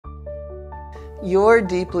You're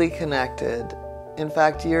deeply connected. In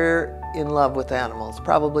fact, you're in love with animals,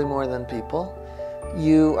 probably more than people.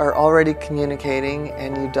 You are already communicating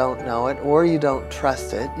and you don't know it, or you don't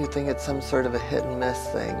trust it. You think it's some sort of a hit and miss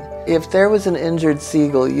thing. If there was an injured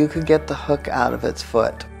seagull, you could get the hook out of its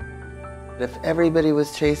foot. If everybody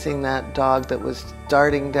was chasing that dog that was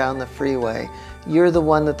darting down the freeway, you're the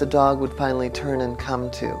one that the dog would finally turn and come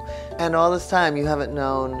to. And all this time you haven't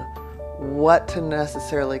known what to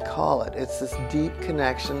necessarily call it. It's this deep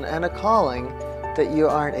connection and a calling that you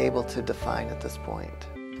aren't able to define at this point.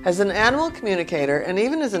 As an animal communicator, and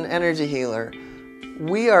even as an energy healer,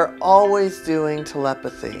 we are always doing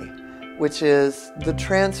telepathy, which is the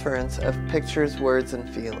transference of pictures, words, and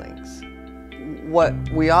feelings. What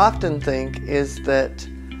we often think is that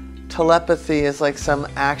telepathy is like some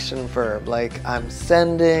action verb, like I'm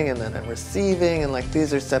sending and then I'm receiving, and like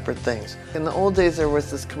these are separate things. In the old days there was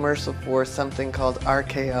this commercial for something called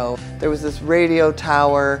RKO. There was this radio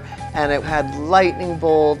tower and it had lightning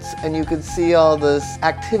bolts and you could see all this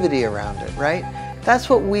activity around it, right? That's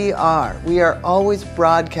what we are. We are always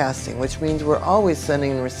broadcasting, which means we're always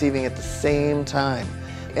sending and receiving at the same time.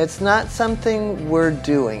 It's not something we're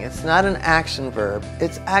doing. It's not an action verb.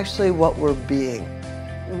 It's actually what we're being.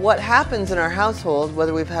 What happens in our household,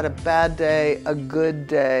 whether we've had a bad day, a good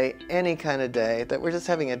day, any kind of day, that we're just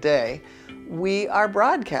having a day, we are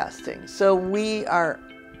broadcasting. So we are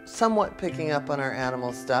somewhat picking up on our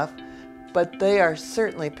animal stuff, but they are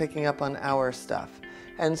certainly picking up on our stuff.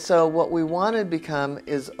 And so what we want to become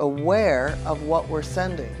is aware of what we're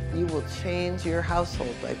sending. You will change your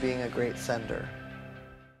household by being a great sender.